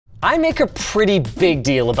I make a pretty big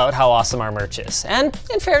deal about how awesome our merch is, and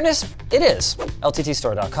in fairness, it is,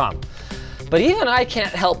 lttstore.com. But even I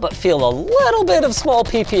can't help but feel a little bit of small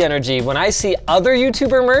PP energy when I see other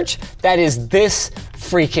YouTuber merch that is this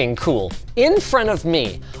freaking cool. In front of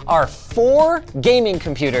me are 4 gaming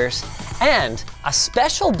computers and a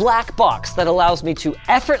special black box that allows me to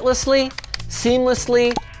effortlessly,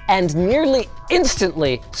 seamlessly, and nearly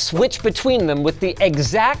instantly switch between them with the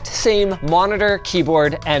exact same monitor,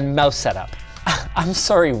 keyboard, and mouse setup. I'm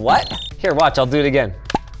sorry, what? Here, watch, I'll do it again.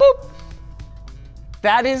 Boop.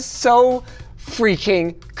 That is so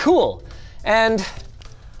freaking cool. And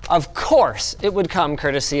of course, it would come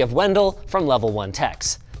courtesy of Wendell from Level 1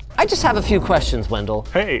 Techs. I just have a few questions, Wendell.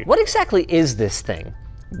 Hey. What exactly is this thing?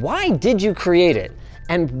 Why did you create it?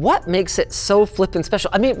 And what makes it so flippin' special?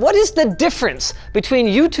 I mean, what is the difference between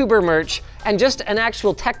YouTuber merch and just an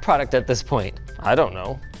actual tech product at this point? I don't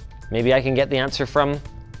know. Maybe I can get the answer from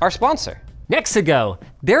our sponsor. Nexigo.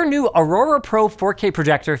 Their new Aurora Pro 4K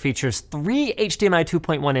projector features 3 HDMI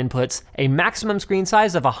 2.1 inputs, a maximum screen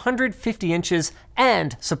size of 150 inches,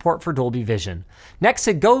 and support for Dolby Vision.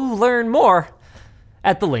 Nexigo, learn more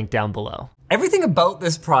at the link down below. Everything about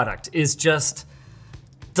this product is just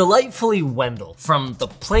delightfully Wendell. From the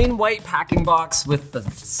plain white packing box with the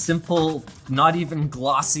simple, not even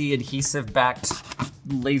glossy adhesive backed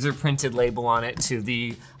laser printed label on it, to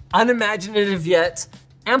the unimaginative yet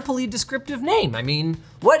amply descriptive name. I mean,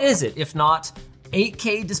 what is it if not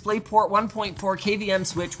 8K DisplayPort 1.4 kVM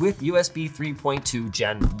switch with USB 3.2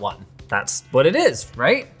 Gen 1? That's what it is,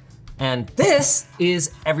 right? And this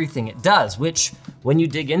is everything it does, which when you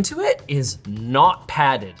dig into it is not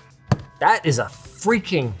padded. That is a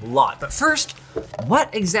freaking lot. But first,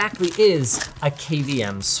 what exactly is a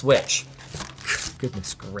KVM switch?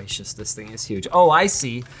 Goodness gracious, this thing is huge. Oh, I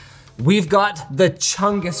see. We've got the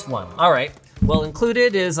chungus one. All right, well,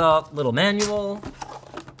 included is a little manual,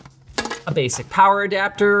 a basic power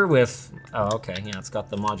adapter with, oh, okay, yeah, it's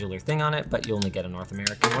got the modular thing on it, but you only get a North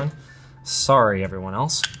American one. Sorry, everyone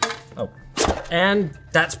else. Oh, and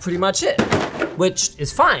that's pretty much it, which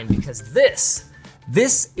is fine because this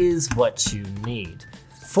is what you need.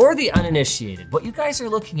 For the uninitiated, what you guys are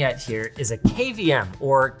looking at here is a KVM,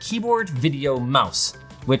 or keyboard video mouse,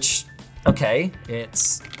 which, okay,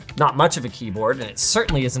 it's not much of a keyboard, and it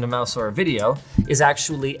certainly isn't a mouse or a video, is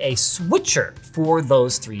actually a switcher for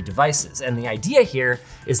those 3 devices. And the idea here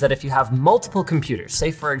is that if you have multiple computers,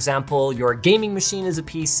 say for example, your gaming machine is a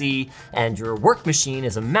PC and your work machine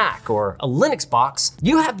is a Mac or a Linux box,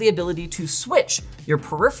 you have the ability to switch your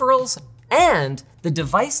peripherals and the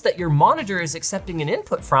device that your monitor is accepting an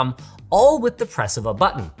input from, all with the press of a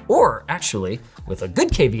button. Or actually, with a good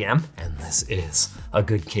KVM, and this is a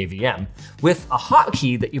good KVM, with a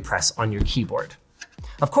hotkey that you press on your keyboard.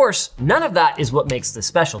 Of course, none of that is what makes this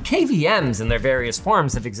special. KVMs in their various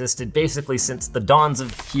forms have existed basically since the dawns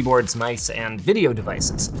of keyboards, mice, and video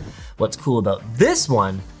devices. What's cool about this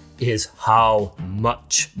one is how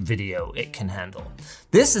much video it can handle.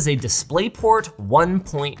 This is a DisplayPort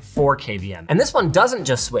 1.4 kVM. And this one doesn't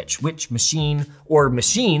just switch which machine or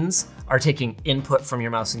machines are taking input from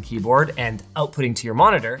your mouse and keyboard and outputting to your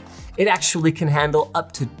monitor. It actually can handle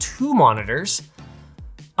up to 2 monitors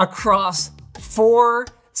across 4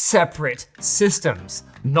 separate systems.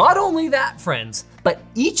 Not only that, friends, but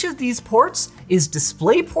each of these ports is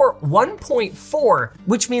DisplayPort 1.4,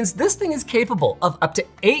 which means this thing is capable of up to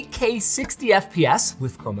 8K 60 FPS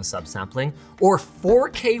with chroma subsampling, or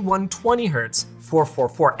 4K 120 Hz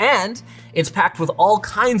 444, and it's packed with all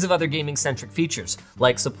kinds of other gaming-centric features,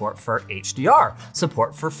 like support for HDR,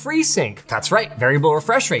 support for FreeSync, that's right, variable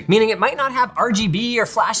refresh rate, meaning it might not have RGB or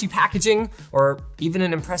flashy packaging, or even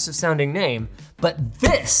an impressive sounding name, but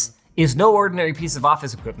this is no ordinary piece of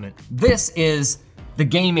office equipment. This is the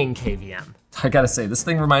gaming KVM. I gotta say, this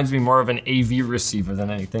thing reminds me more of an AV receiver than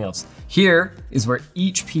anything else. Here is where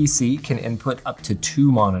each PC can input up to 2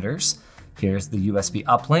 monitors. Here's the USB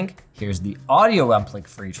uplink, here's the audio uplink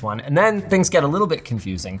for each one, and then things get a little bit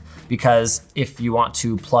confusing because if you want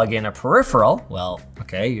to plug in a peripheral, well,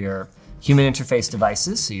 okay, your human interface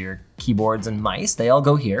devices, so your keyboards and mice, they all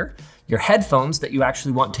go here. Your headphones that you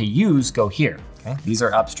actually want to use go here, okay? These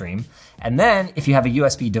are upstream. And then if you have a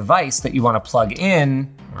USB device that you want to plug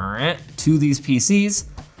in to these PCs,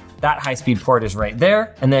 that high-speed port is right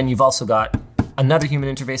there. And then you've also got another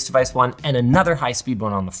human interface device one and another high-speed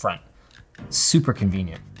one on the front. Super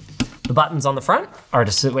convenient. The buttons on the front are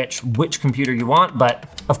to switch which computer you want,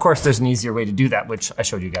 but of course there's an easier way to do that, which I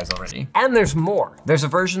showed you guys already. And there's more. There's a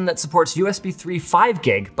version that supports USB 3 5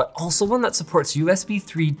 gig, but also one that supports USB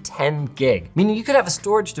 3 10 gig, meaning you could have a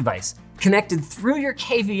storage device connected through your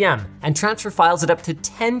KVM and transfer files at up to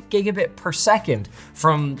 10 gigabit per second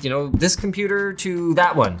from, this computer to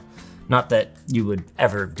that one. Not that you would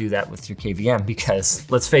ever do that with your KVM because,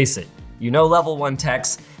 let's face it, level 1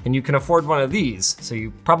 techs, and you can afford one of these, so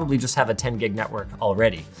you probably just have a 10 gig network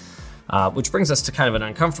already. Which brings us to kind of an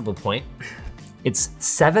uncomfortable point. It's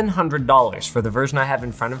 $700 for the version I have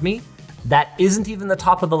in front of me. That isn't even the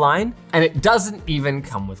top of the line, and it doesn't even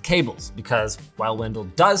come with cables, because while Wendell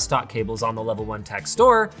does stock cables on the level 1 tech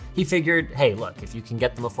store, he figured, hey, look, if you can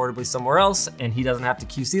get them affordably somewhere else and he doesn't have to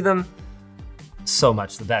QC them, so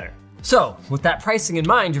much the better. So, with that pricing in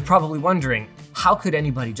mind, you're probably wondering, how could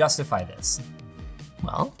anybody justify this?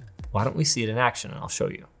 Well, why don't we see it in action and I'll show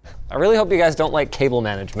you. I really hope you guys don't like cable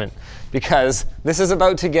management because this is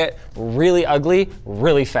about to get really ugly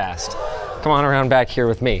really fast. Come on around back here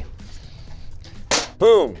with me.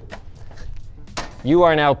 Boom. You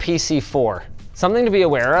are now PC4. Something to be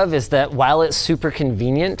aware of is that while it's super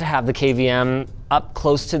convenient to have the KVM up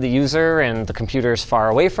close to the user and the computer's far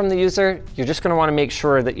away from the user, you're just gonna wanna make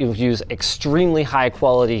sure that you use extremely high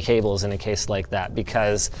quality cables in a case like that,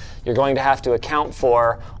 because you're going to have to account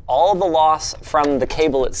for all the loss from the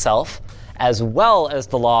cable itself, as well as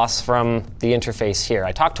the loss from the interface here.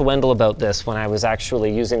 I talked to Wendell about this when I was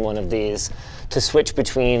actually using one of these to switch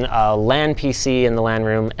between a LAN PC in the LAN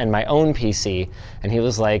room and my own PC, and he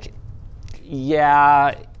was like,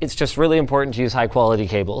 yeah, it's just really important to use high quality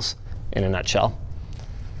cables, in a nutshell.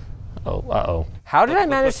 Oh, uh-oh. How did I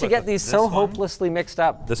manage to get these so hopelessly mixed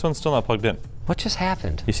up? This one's still not plugged in. What just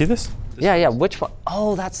happened? You see this? Yeah, which one?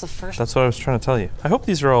 Oh, that's the first. That's what I was trying to tell you. I hope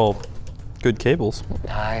these are all good cables.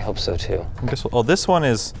 I hope so too. Oh, this one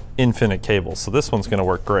is infinite cables, so this one's gonna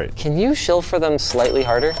work great. Can you shill for them slightly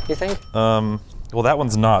harder, you think? Well, that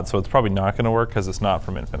one's not, so it's probably not gonna work because it's not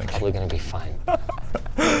from infinite cables. Probably gonna be fine.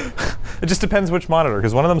 It just depends which monitor,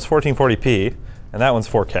 because one of them's 1440p, and that one's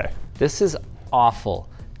 4K. This is awful,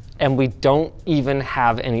 and we don't even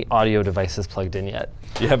have any audio devices plugged in yet.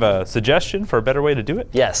 Do you have a suggestion for a better way to do it?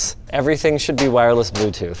 Yes, everything should be wireless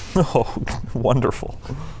Bluetooth. Oh, wonderful.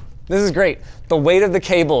 This is great. The weight of the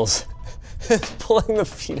cables is pulling the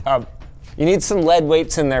feet up. You need some lead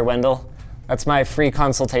weights in there, Wendell. That's my free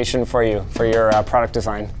consultation for you, for your product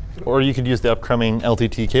design. Or you could use the upcoming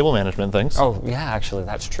LTT cable management things. Oh, yeah, actually,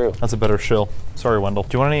 that's true. That's a better shill. Sorry, Wendell. Do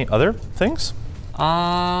you want any other things?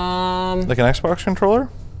 Like an Xbox controller?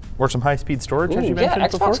 Or some high-speed storage, as you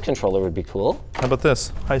mentioned before? Yeah, Xbox controller would be cool. How about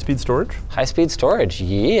this? High-speed storage? High-speed storage,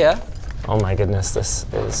 yeah. Oh my goodness, this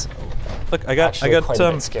is Look, I got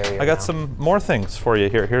some more things for you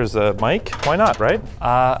here. Here's a mic. Why not, right?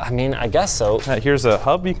 I mean, I guess so. Here's a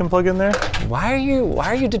hub you can plug in there. Why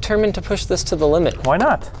are you determined to push this to the limit? Why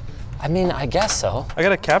not? I mean, I guess so. I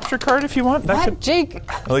got a capture card if you want. What, Jake?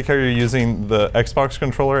 I like how you're using the Xbox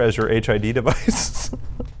controller as your HID device.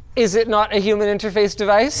 Is it not a human interface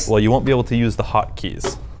device? Well, you won't be able to use the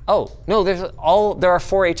hotkeys. Oh, no, there are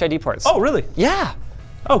 4 HID ports. Oh, really? Yeah.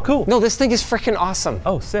 Oh, cool. No, this thing is freaking awesome.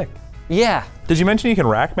 Oh, sick. Yeah. Did you mention you can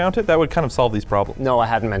rack mount it? That would kind of solve these problems. No, I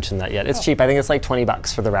hadn't mentioned that yet. It's cheap. I think it's like 20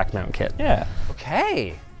 bucks for the rack mount kit. Yeah.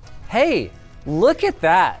 Okay. Hey, look at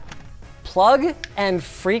that. Plug and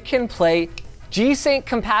freaking play. G-Sync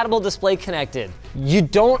compatible display connected. You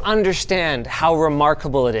don't understand how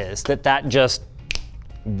remarkable it is that that just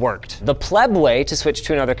worked. The pleb way to switch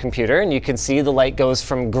to another computer, and you can see the light goes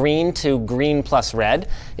from green to green plus red,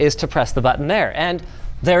 is to press the button there. And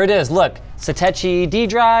there it is, look, Satechi D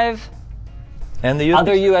drive, and the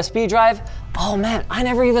other USB drive. Oh man, I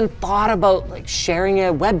never even thought about like sharing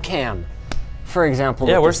a webcam, for example.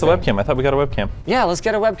 Yeah, where's the webcam? I thought we got a webcam. Yeah, let's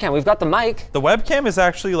get a webcam. We've got the mic. The webcam is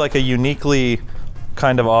actually like a uniquely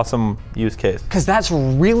kind of awesome use case. Because that's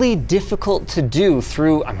really difficult to do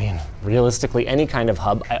through, I mean, realistically, any kind of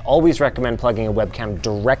hub. I always recommend plugging a webcam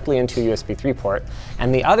directly into a USB 3 port.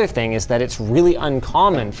 And the other thing is that it's really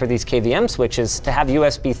uncommon for these KVM switches to have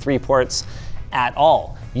USB 3 ports at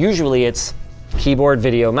all. Usually it's keyboard,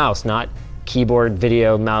 video, mouse, not keyboard,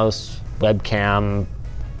 video, mouse, webcam,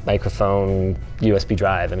 microphone, USB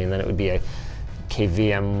drive. I mean, then it would be a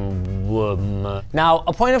KVM. Now,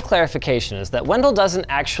 a point of clarification is that Wendell doesn't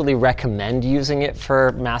actually recommend using it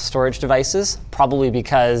for mass storage devices, probably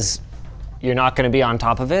because you're not going to be on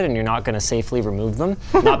top of it and you're not going to safely remove them,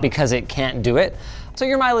 not because it can't do it. So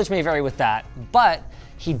your mileage may vary with that, but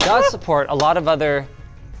he does support a lot of other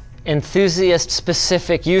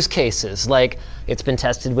enthusiast-specific use cases, like it's been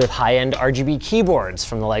tested with high-end RGB keyboards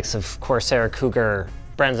from the likes of Corsair, Cougar,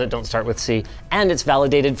 brands that don't start with C, and it's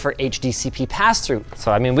validated for HDCP pass-through.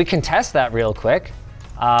 So I mean, we can test that real quick.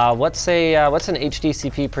 What's an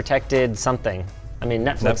HDCP protected something? I mean,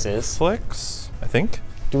 Netflix is. Netflix, I think.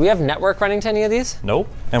 Do we have network running to any of these? Nope.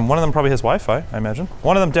 And one of them probably has Wi-Fi, I imagine.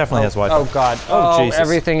 One of them definitely has Wi-Fi. Oh God. Oh, Jesus.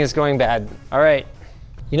 Everything is going bad. All right.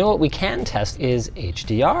 You know what we can test is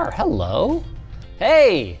HDR. Hello.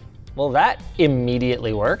 Hey. Well, that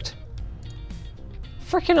immediately worked.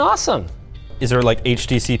 Freaking awesome. Is there like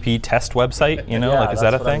HDCP test website? You know, Yeah, like is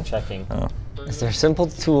that a that's what thing? I'm checking. Oh. Is there a simple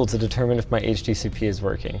tool to determine if my HDCP is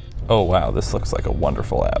working? Oh wow, this looks like a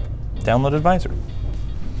wonderful app. Download Advisor.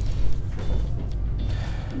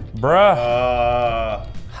 Bruh.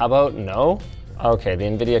 How about no? Okay, the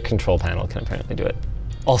NVIDIA control panel can apparently do it.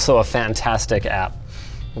 Also a fantastic app.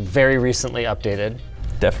 Very recently updated.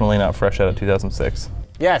 Definitely not fresh out of 2006.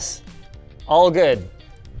 Yes, all good.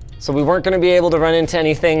 So we weren't gonna be able to run into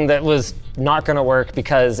anything that was not gonna work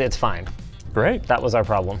because it's fine. Great. That was our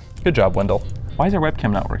problem. Good job, Wendell. Why is our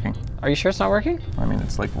webcam not working? Are you sure it's not working? I mean,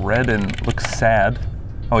 it's like red and looks sad.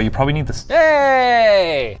 Oh, you probably need this.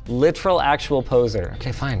 Hey! Literal actual poser.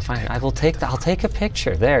 Okay, fine. I will take that. I'll take a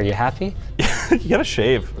picture. There, you happy? You gotta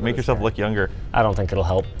shave. Make yourself look younger. I don't think it'll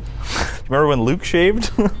help. Remember when Luke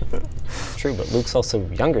shaved? True, but Luke's also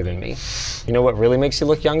younger than me. You know what really makes you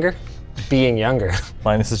look younger? Being younger.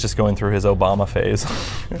 Linus is just going through his Obama phase.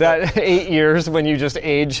 That 8 years when you just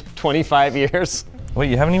age 25 years. Wait,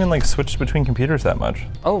 you haven't even like switched between computers that much.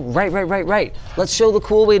 Oh, right. Let's show the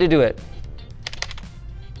cool way to do it.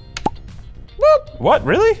 Boop. What,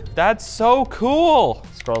 really? That's so cool.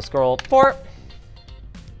 Scroll. 4.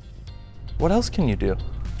 What else can you do?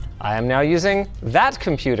 I am now using that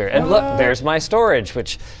computer. And look, there's my storage,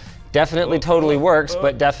 which definitely totally works,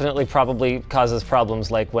 but definitely probably causes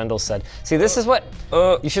problems like Wendell said. See, this is what,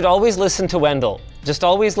 you should always listen to Wendell. Just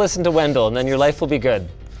always listen to Wendell and then your life will be good.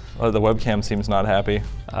 Oh, the webcam seems not happy.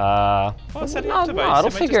 No,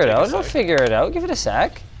 it'll figure it out. It'll figure it out. Give it a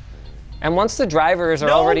sec. And once the drivers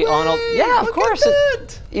are already on, yeah, of course,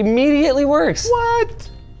 it immediately works.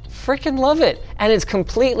 What? Freaking love it. And it's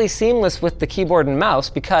completely seamless with the keyboard and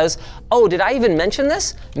mouse because, oh, did I even mention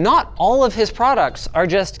this? Not all of his products are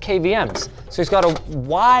just KVMs. So he's got a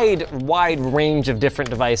wide range of different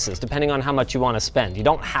devices, depending on how much you want to spend. You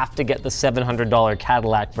don't have to get the $700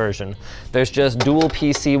 Cadillac version. There's just dual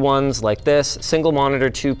PC ones like this, single monitor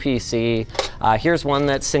 2 PC. Here's one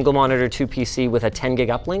that's single monitor 2 PC with a 10 gig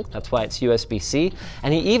uplink. That's why it's USB-C.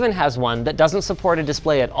 And he even has one that doesn't support a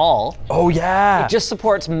display at all. Oh yeah. It just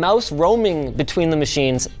supports mouse roaming between the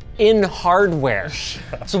machines in hardware.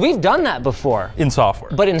 So we've done that before. In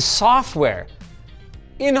software. But in software.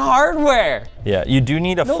 In hardware. Yeah, you do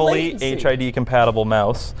need a fully HID compatible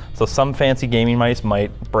mouse. So some fancy gaming mice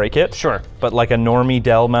might break it. Sure. But like a normie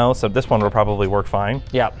Dell mouse, this one will probably work fine.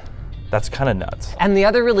 Yep. That's kind of nuts. And the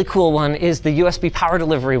other really cool one is the USB power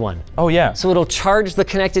delivery one. Oh yeah. So it'll charge the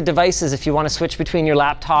connected devices if you want to switch between your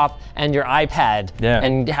laptop and your iPad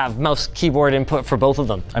and have mouse keyboard input for both of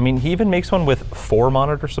them. I mean, he even makes one with 4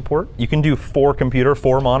 monitor support. You can do 4 computer,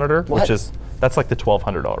 4 monitor, which is, that's like the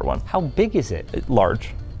 $1,200 one. How big is it?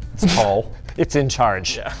 Large. It's tall. It's in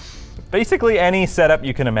charge. Yeah. Basically any setup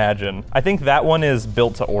you can imagine. I think that one is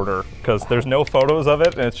built to order because there's no photos of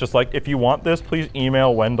it and it's just like, if you want this, please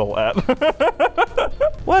email Wendell at.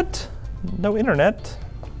 What? No internet?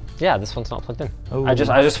 Yeah, this one's not plugged in. Oh. I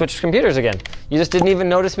just switched computers again. You just didn't even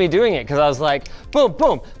notice me doing it because I was like, boom,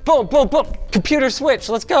 computer switch,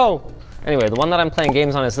 let's go. Anyway, the one that I'm playing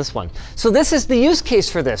games on is this one. So this is the use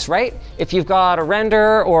case for this, right? If you've got a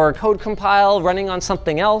render or a code compile running on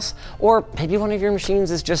something else, or maybe one of your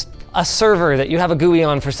machines is just a server that you have a GUI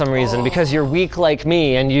on for some reason because you're weak like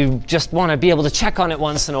me and you just want to be able to check on it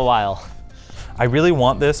once in a while. I really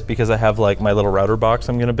want this because I have like my little router box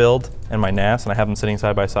I'm gonna build and my NAS and I have them sitting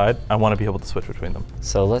side by side. I want to be able to switch between them.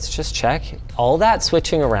 So let's just check. All that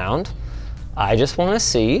switching around, I just want to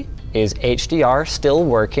see, is HDR still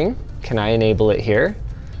working? Can I enable it here?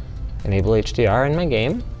 Enable HDR in my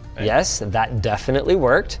game. Okay. Yes, that definitely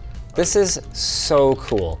worked. This is so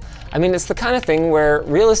cool. I mean, it's the kind of thing where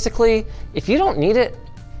realistically, if you don't need it,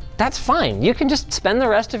 that's fine. You can just spend the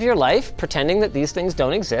rest of your life pretending that these things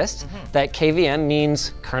don't exist, that KVM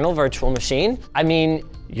means kernel virtual machine. I mean,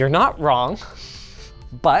 you're not wrong,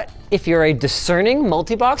 but if you're a discerning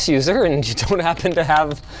multi-box user and you don't happen to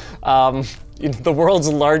have the world's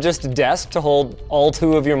largest desk to hold all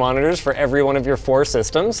 2 of your monitors for every one of your 4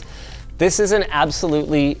 systems, This is an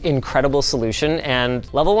absolutely incredible solution, and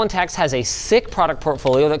Level 1 Techs has a sick product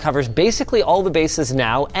portfolio that covers basically all the bases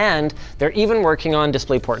now, and they're even working on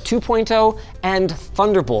DisplayPort 2.0 and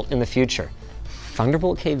Thunderbolt in the future.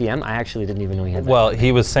 Thunderbolt KVM? I actually didn't even know he had that. Well,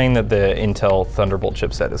 he was saying that the Intel Thunderbolt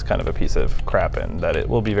chipset is kind of a piece of crap and that it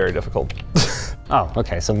will be very difficult. Oh,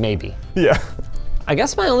 okay, so maybe. Yeah. I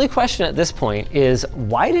guess my only question at this point is,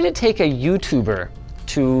 why did it take a YouTuber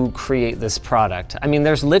to create this product? I mean,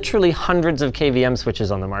 there's literally hundreds of KVM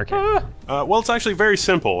switches on the market. Well, it's actually very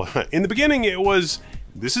simple. In the beginning, it was,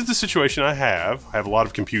 this is the situation I have. I have a lot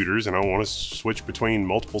of computers and I want to switch between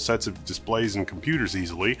multiple sets of displays and computers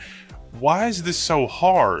easily. Why is this so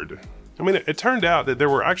hard? I mean, it turned out that there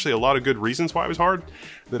were actually a lot of good reasons why it was hard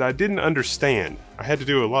that I didn't understand. I had to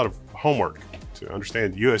do a lot of homework to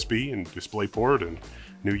understand USB and DisplayPort and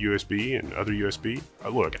new USB and other USB.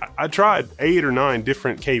 Look, I tried 8 or 9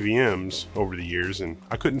 different KVMs over the years and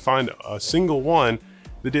I couldn't find a single one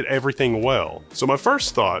that did everything well. So my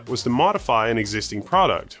first thought was to modify an existing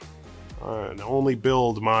product and only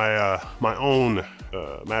build my my own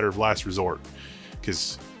matter of last resort,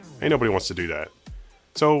 because ain't nobody wants to do that.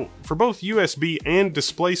 So for both USB and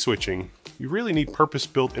display switching, you really need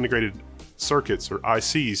purpose-built integrated circuits or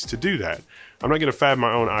ICs to do that. I'm not going to fab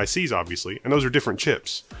my own ICs, obviously, and those are different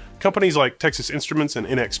chips. Companies like Texas Instruments and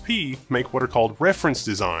NXP make what are called reference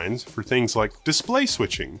designs for things like display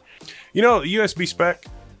switching. You know, the USB spec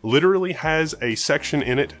literally has a section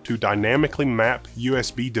in it to dynamically map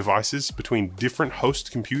USB devices between different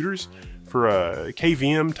host computers for a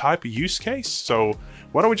KVM type use case. So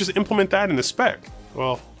why don't we just implement that in the spec?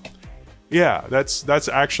 Well, yeah, that's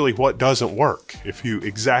actually what doesn't work if you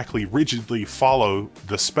exactly rigidly follow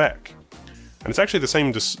the spec. And it's actually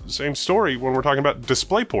the same story when we're talking about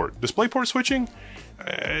DisplayPort. DisplayPort switching,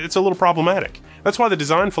 it's a little problematic. That's why the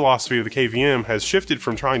design philosophy of the KVM has shifted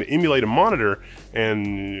from trying to emulate a monitor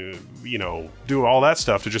and, you know, do all that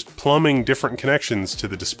stuff to just plumbing different connections to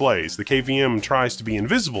the displays. The KVM tries to be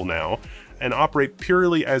invisible now and operate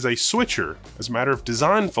purely as a switcher, as a matter of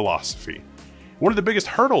design philosophy. One of the biggest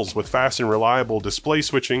hurdles with fast and reliable display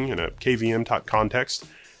switching in a KVM type context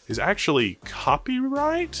is actually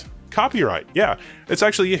copyright? Copyright, yeah. It's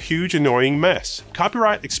actually a huge annoying mess.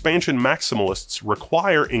 Copyright expansion maximalists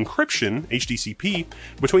require encryption, HDCP,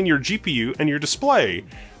 between your GPU and your display,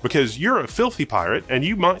 because you're a filthy pirate and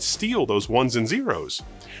you might steal those ones and zeros.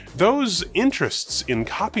 Those interests in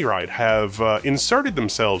copyright have inserted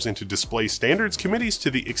themselves into display standards committees to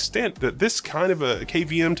the extent that this kind of a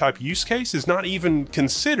KVM type use case is not even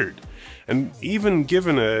considered. And even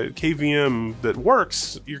given a KVM that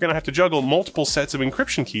works, you're going to have to juggle multiple sets of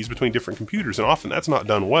encryption keys between different computers, and often that's not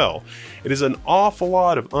done well. It is an awful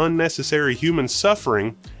lot of unnecessary human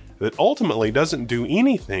suffering that ultimately doesn't do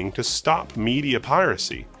anything to stop media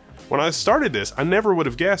piracy. When I started this, I never would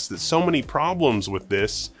have guessed that so many problems with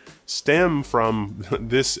this stem from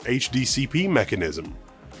this HDCP mechanism.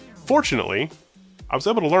 Fortunately, I was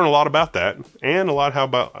able to learn a lot about that, and a lot how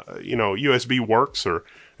about, you know, USB works or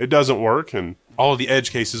it doesn't work, and all of the edge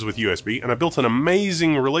cases with USB, and I built an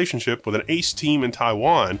amazing relationship with an ace team in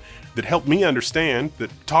Taiwan that helped me understand, that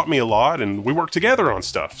taught me a lot, and we worked together on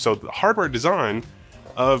stuff. So the hardware design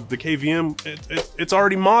of the KVM, it's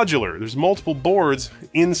already modular. There's multiple boards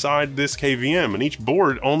inside this KVM, and each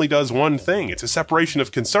board only does one thing. It's a separation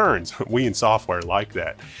of concerns. We in software like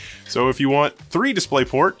that. So if you want 3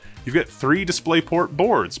 DisplayPort, you've got 3 DisplayPort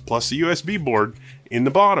boards plus a USB board in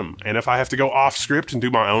the bottom. And if I have to go off script and do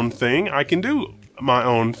my own thing, I can do my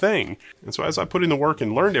own thing. And so as I put in the work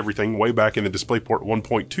and learned everything way back in the DisplayPort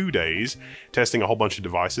 1.2 days, testing a whole bunch of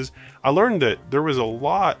devices, I learned that there was a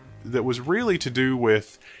lot that was really to do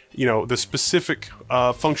with, you know, the specific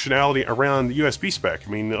functionality around the USB spec.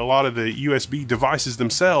 I mean, a lot of the USB devices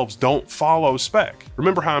themselves don't follow spec.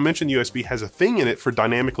 Remember how I mentioned USB has a thing in it for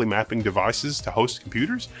dynamically mapping devices to host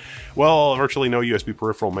computers? Well, virtually no USB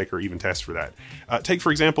peripheral maker even tests for that. Take,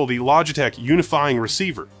 for example, the Logitech unifying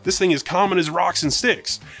receiver. This thing is common as rocks and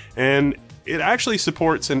sticks, and it actually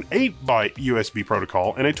supports an 8-byte USB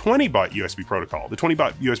protocol and a 20-byte USB protocol. The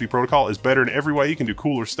 20-byte USB protocol is better in every way. You can do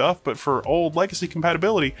cooler stuff, but for old legacy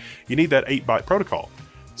compatibility, you need that 8-byte protocol.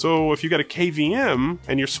 So if you've got a KVM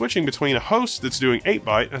and you're switching between a host that's doing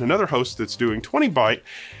 8-byte and another host that's doing 20-byte,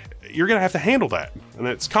 you're going to have to handle that, and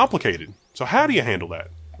it's complicated. So how do you handle that?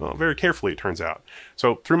 Well, very carefully, it turns out.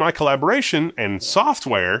 So through my collaboration and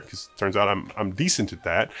software, because it turns out I'm decent at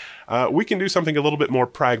that, we can do something a little bit more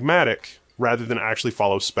pragmatic rather than actually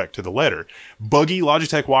follow spec to the letter. Buggy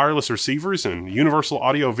Logitech wireless receivers and universal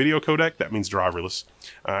audio video codec, that means driverless.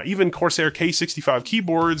 Even Corsair K65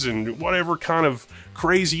 keyboards and whatever kind of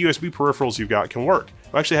crazy USB peripherals you've got can work.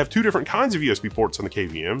 We actually have two different kinds of USB ports on the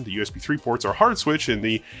KVM. The USB 3 ports are hard switch, and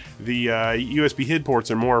the USB HID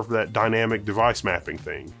ports are more of that dynamic device mapping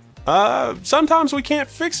thing. Sometimes we can't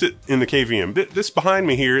fix it in the KVM. This behind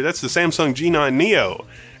me here, that's the Samsung G9 Neo.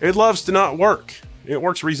 It loves to not work. It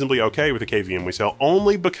works reasonably okay with the KVM we sell,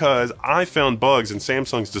 only because I found bugs in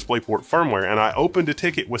Samsung's DisplayPort firmware, and I opened a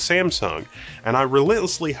ticket with Samsung, and I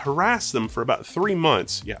relentlessly harassed them for about 3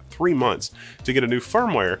 months, yeah, 3 months, to get a new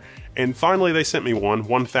firmware, and finally they sent me one,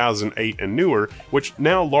 1008 and newer, which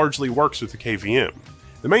now largely works with the KVM.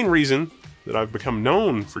 The main reason that I've become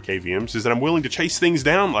known for KVMs is that I'm willing to chase things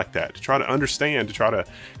down like that, to try to understand, to try to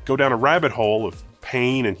go down a rabbit hole of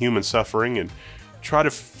pain and human suffering, and try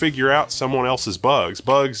to figure out someone else's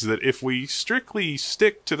bugs that if we strictly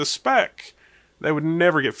stick to the spec, they would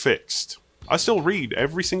never get fixed. I still read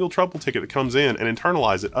every single trouble ticket that comes in and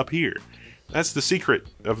internalize it up here. That's the secret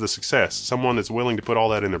of the success, someone that's willing to put all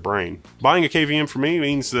that in their brain. Buying a KVM for me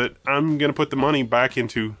means that I'm going to put the money back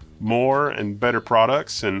into more and better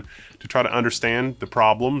products and to try to understand the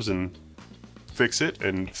problems and fix it.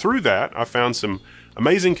 And through that, I found some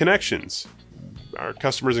amazing connections. Our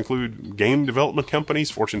customers include game development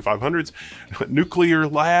companies, Fortune 500s, nuclear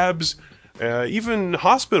labs, even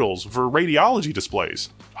hospitals for radiology displays.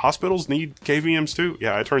 Hospitals need KVMs too.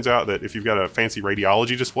 Yeah, it turns out that if you've got a fancy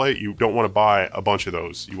radiology display, you don't want to buy a bunch of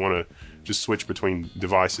those. You want to just switch between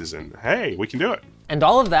devices, and hey, we can do it. And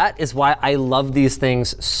all of that is why I love these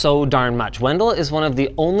things so darn much. Wendell is one of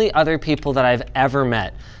the only other people that I've ever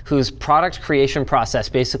met whose product creation process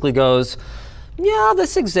basically goes, yeah,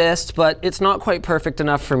 this exists, but it's not quite perfect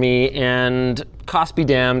enough for me, and cost be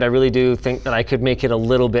damned, I really do think that I could make it a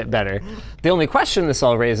little bit better. The only question this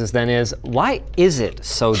all raises then is, why is it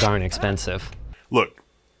so darn expensive? Look,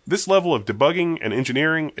 this level of debugging and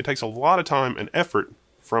engineering, it takes a lot of time and effort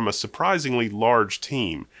from a surprisingly large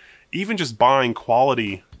team. Even just buying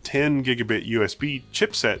quality 10 gigabit USB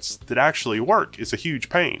chipsets that actually work is a huge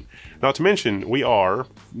pain. Not to mention, we are,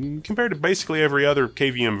 compared to basically every other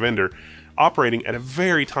KVM vendor, operating at a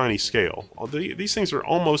very tiny scale. These things are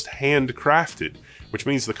almost handcrafted, which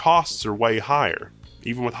means the costs are way higher.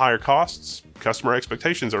 Even with higher costs, customer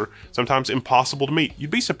expectations are sometimes impossible to meet. You'd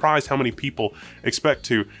be surprised how many people expect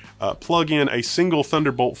to plug in a single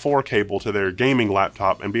Thunderbolt 4 cable to their gaming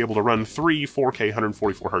laptop and be able to run 3 4K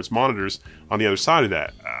 144Hz monitors on the other side of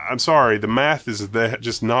that. I'm sorry, the math is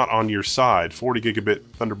just not on your side. 40 gigabit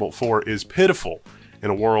Thunderbolt 4 is pitiful in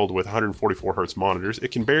a world with 144Hz monitors. It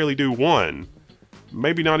can barely do one,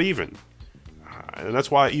 maybe not even. And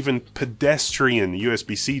that's why even pedestrian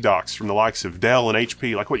USB-C docks from the likes of Dell and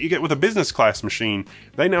HP, like what you get with a business class machine,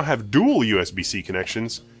 they now have dual USB-C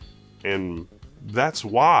connections, and that's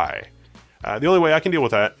why. The only way I can deal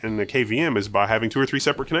with that in the KVM is by having 2 or 3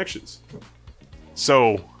 separate connections.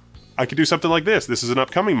 So I could do something like this. This is an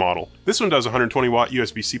upcoming model. This one does 120 watt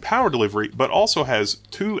USB-C power delivery, but also has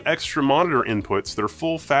 2 extra monitor inputs that are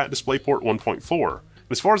full fat DisplayPort 1.4.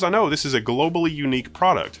 As far as I know, this is a globally unique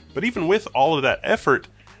product. But even with all of that effort,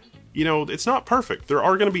 you know, it's not perfect. There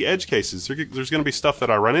are going to be edge cases. There's going to be stuff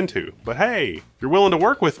that I run into. But hey, if you're willing to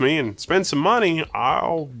work with me and spend some money,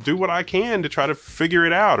 I'll do what I can to try to figure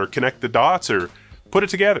it out or connect the dots or put it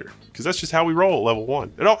together. Because that's just how we roll at level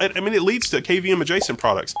 1. It leads to KVM adjacent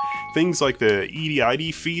products. Things like the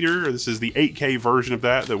EDID feeder. This is the 8K version of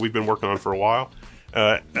that we've been working on for a while.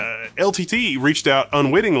 LTT reached out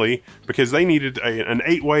unwittingly because they needed an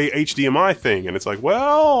 8-way HDMI thing, and it's like,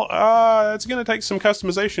 well, it's going to take some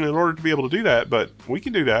customization in order to be able to do that, but we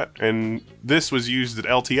can do that. And this was used at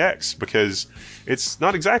LTX because it's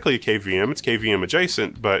not exactly a KVM, it's KVM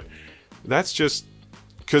adjacent, but that's just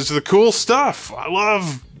because of the cool stuff. I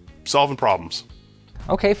love solving problems.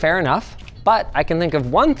 Okay, fair enough. But I can think of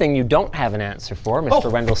one thing you don't have an answer for, Mr.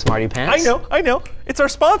 Wendell Smarty Pants. I know. It's our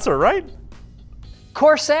sponsor, right?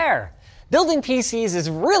 Corsair. Building PCs is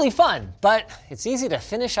really fun, but it's easy to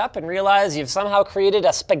finish up and realize you've somehow created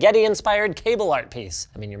a spaghetti-inspired cable art piece.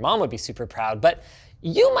 I mean, your mom would be super proud, but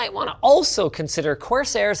you might want to also consider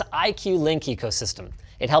Corsair's IQ Link ecosystem.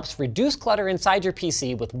 It helps reduce clutter inside your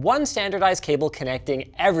PC with one standardized cable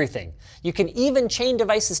connecting everything. You can even chain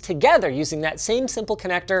devices together using that same simple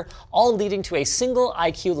connector, all leading to a single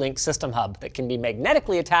IQ Link system hub that can be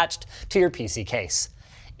magnetically attached to your PC case.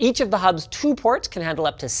 Each of the hub's 2 ports can handle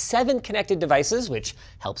up to 7 connected devices, which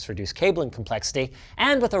helps reduce cabling complexity.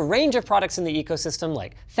 And with a range of products in the ecosystem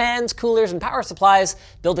like fans, coolers, and power supplies,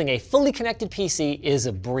 building a fully connected PC is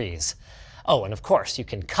a breeze. Oh, and of course, you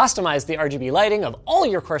can customize the RGB lighting of all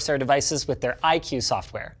your Corsair devices with their iCUE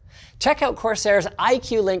software. Check out Corsair's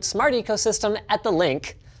iCUE Link smart ecosystem at the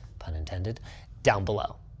link, pun intended, down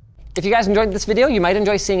below. If you guys enjoyed this video, you might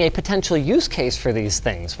enjoy seeing a potential use case for these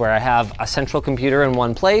things, where I have a central computer in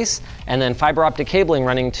one place, and then fiber optic cabling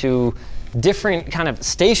running to different kind of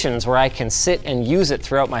stations where I can sit and use it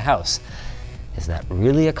throughout my house. Is that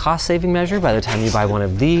really a cost-saving measure by the time you buy one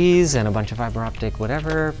of these and a bunch of fiber optic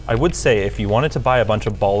whatever? I would say if you wanted to buy a bunch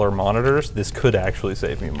of baller monitors, this could actually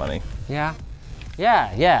save you money. Yeah,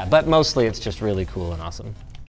 but mostly it's just really cool and awesome.